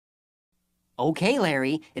Okay,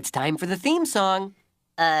 Larry, it's time for the theme song.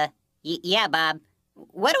 Yeah, Bob.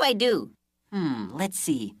 What do I do? Let's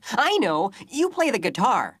see. I know. You play the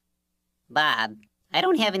guitar. Bob, I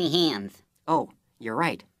don't have any hands. Oh, you're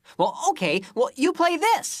right. Well, okay. Well, you play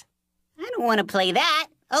this. I don't want to play that.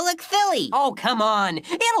 I'll look silly. Oh, come on.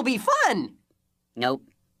 It'll be fun. Nope.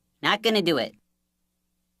 Not gonna do it.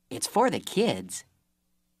 It's for the kids.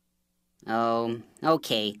 Oh,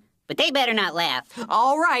 okay. But they better not laugh.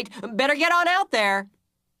 All right. Better get on out there.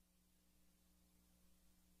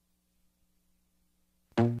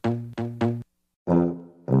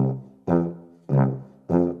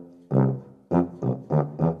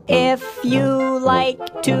 If you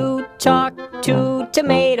like to talk to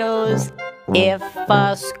tomatoes, if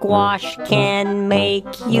a squash can make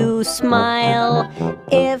you smile,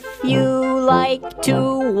 if you like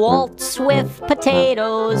to waltz with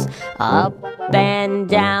potatoes up and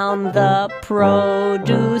down the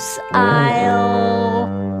produce aisle,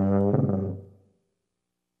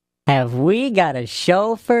 have we got a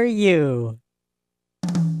show for you?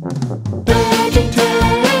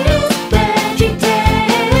 VeggieTales, VeggieTales,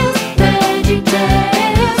 VeggieTales,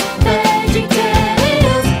 VeggieTales,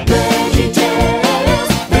 VeggieTales,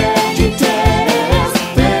 VeggieTales,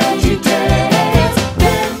 VeggieTales,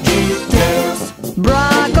 VeggieTales.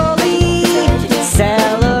 Broccoli,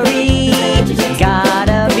 celery,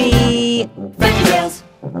 gotta be VeggieTales.